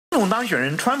统当选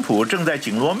人川普正在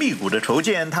紧锣密鼓地筹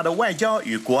建他的外交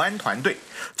与国安团队。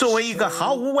作为一个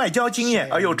毫无外交经验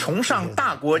而又崇尚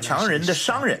大国强人的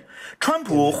商人，川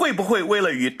普会不会为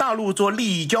了与大陆做利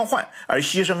益交换而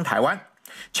牺牲台湾？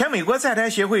前美国在台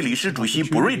协会理事主席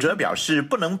卜睿哲表示，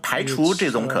不能排除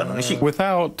这种可能性。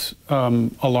Without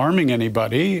alarming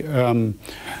anybody,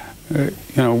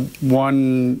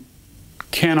 one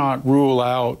cannot rule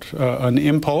out an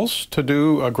impulse to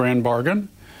do a grand bargain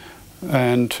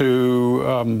and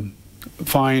to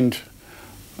find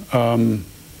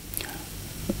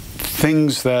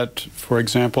things that, for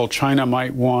example, China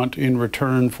might want in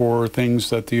return for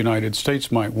things that the United States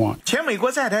might want. 前美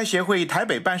国在台协会台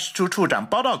北办事处处长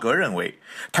包道格认为，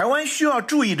台湾需要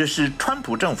注意的是，川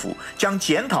普政府将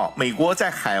检讨美国在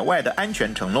海外的安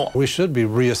全承诺。We should be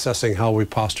reassessing how we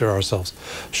posture ourselves.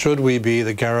 Should we be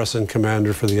the garrison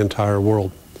commander for the entire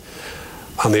world?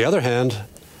 On the other hand,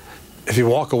 if you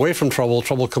walk away from trouble,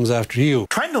 trouble comes after you.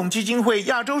 传统基金会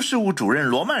亚洲事务主任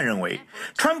罗曼认为，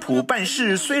川普办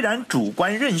事虽然主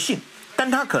观任性，但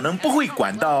他可能不会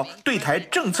管到对台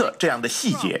政策这样的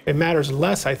细节。It matters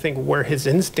less, I think, where his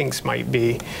instincts might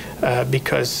be,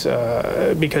 because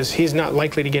he's not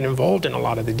likely to get involved in a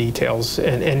lot of the details,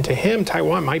 and to him,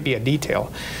 Taiwan might be a detail.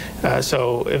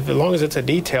 So as long as it's a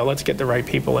detail, let's get the right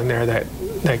people in there that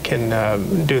can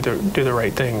do the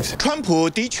right things. 川普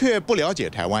的确不了解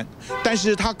台湾，但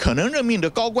是他可能任命的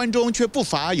高官中却不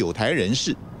乏有台人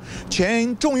士。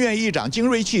前众院议长金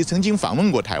瑞气曾经访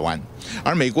问过台湾，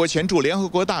而美国前驻联合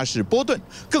国大使波顿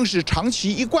更是长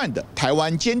期一贯的台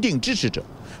湾坚定支持者。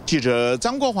记者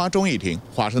臧国华、钟义庭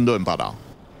华盛顿报道。